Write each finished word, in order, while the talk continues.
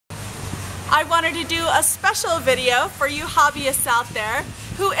I wanted to do a special video for you hobbyists out there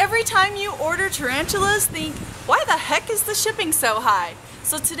who every time you order tarantulas think, why the heck is the shipping so high?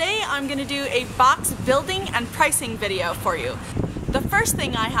 So today I'm going to do a box building and pricing video for you. The first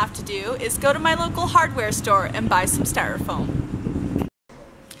thing I have to do is go to my local hardware store and buy some styrofoam.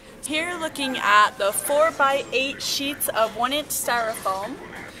 Here looking at the 4x8 sheets of 1-inch styrofoam.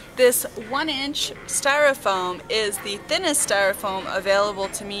 This 1-inch styrofoam is the thinnest styrofoam available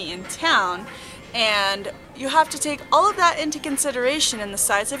to me in town, and you have to take all of that into consideration in the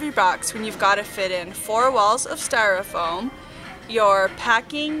size of your box when you've got to fit in 4 walls of styrofoam, your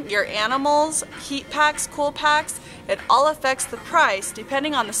packing, your animals, heat packs, cool packs. It all affects the price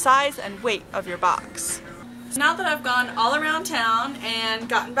depending on the size and weight of your box. Now that I've gone all around town and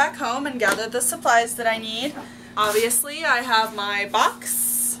gotten back home and gathered the supplies that I need, obviously I have my box,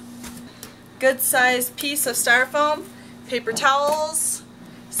 good sized piece of styrofoam, paper towels,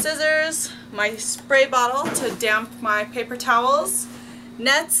 scissors, my spray bottle to damp my paper towels,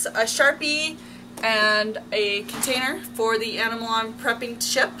 nets, a Sharpie, and a container for the animal I'm prepping to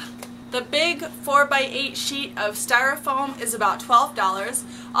ship. The big 4x8 sheet of styrofoam is about $12.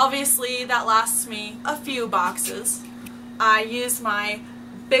 Obviously that lasts me a few boxes. I use my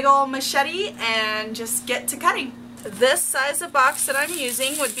big old machete and just get to cutting. This size of box that I'm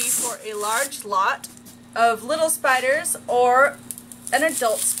using would be for a large lot of little spiders or an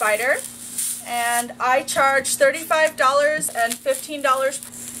adult spider, and I charge $35 and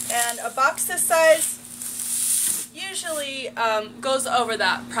 $15, and a box this size usually goes over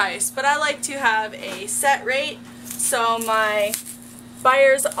that price, but I like to have a set rate so my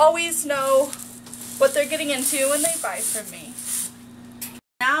buyers always know what they're getting into when they buy from me.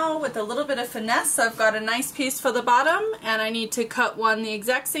 Now, with a little bit of finesse, I've got a nice piece for the bottom, and I need to cut one the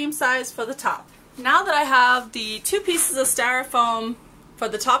exact same size for the top. Now that I have the 2 pieces of styrofoam for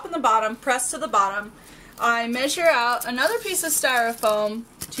the top and the bottom pressed to the bottom, I measure out another piece of styrofoam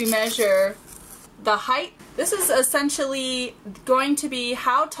to measure the height. This is essentially going to be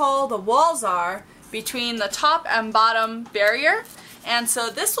how tall the walls are between the top and bottom barrier. And so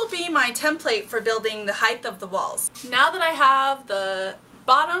this will be my template for building the height of the walls. Now that I have the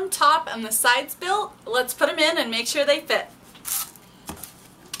bottom, top, and the sides built, let's put them in and make sure they fit.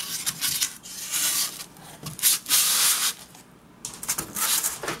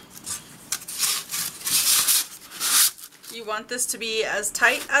 You want this to be as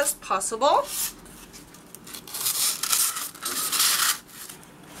tight as possible.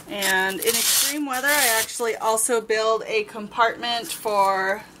 And in extreme weather, I actually also build a compartment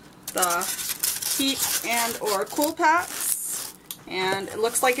for the heat and or cool packs. And it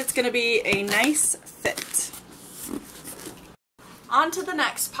looks like it's going to be a nice fit. On to the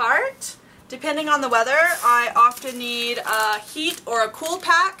next part. Depending on the weather, I often need a heat or a cool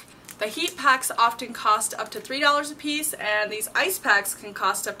pack. The heat packs often cost up to $3 a piece, and these ice packs can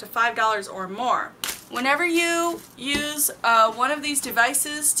cost up to $5 or more. Whenever you use one of these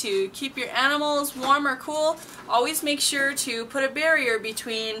devices to keep your animals warm or cool, always make sure to put a barrier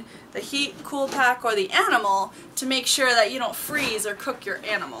between the heat, cool pack, or the animal to make sure that you don't freeze or cook your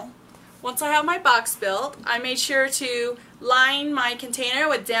animal. Once I have my box built, I made sure to line my container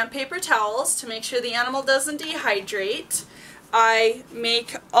with damp paper towels to make sure the animal doesn't dehydrate. I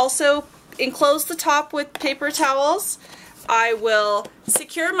also enclose the top with paper towels. I will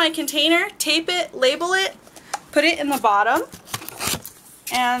secure my container, tape it, label it, put it in the bottom,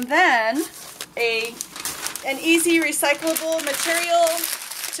 and then an easy recyclable material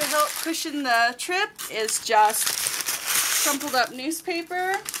to help cushion the trip is just crumpled up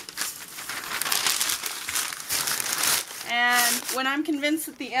newspaper. And when I'm convinced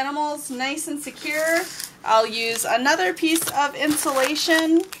that the animal's nice and secure, I'll use another piece of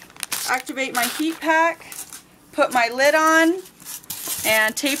insulation, activate my heat pack, put my lid on,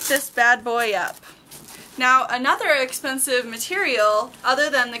 and tape this bad boy up. Now, another expensive material, other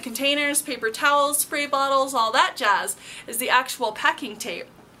than the containers, paper towels, spray bottles, all that jazz, is the actual packing tape.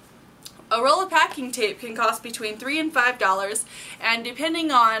 A roll of packing tape can cost between $3 and $5, and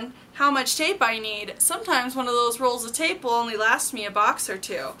depending on how much tape I need, sometimes one of those rolls of tape will only last me a box or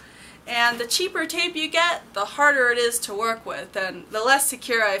 2. And the cheaper tape you get, the harder it is to work with, and the less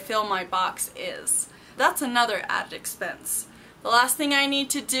secure I feel my box is. That's another added expense. The last thing I need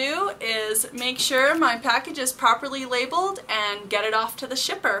to do is make sure my package is properly labeled and get it off to the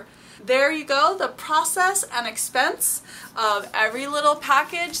shipper. There you go, the process and expense of every little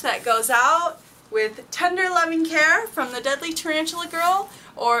package that goes out with tender loving care from the Deadly Tarantula Girl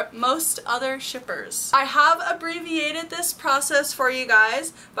or most other shippers. I have abbreviated this process for you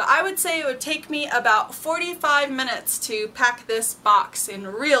guys, but I would say it would take me about 45 minutes to pack this box in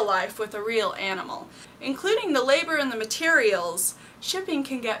real life with a real animal. Including the labor and the materials, shipping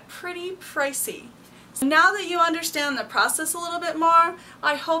can get pretty pricey. So now that you understand the process a little bit more,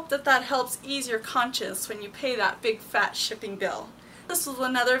 I hope that that helps ease your conscience when you pay that big fat shipping bill. This was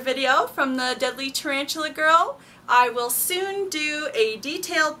another video from the Deadly Tarantula Girl. I will soon do a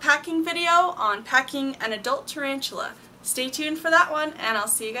detailed packing video on packing an adult tarantula. Stay tuned for that one, and I'll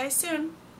see you guys soon.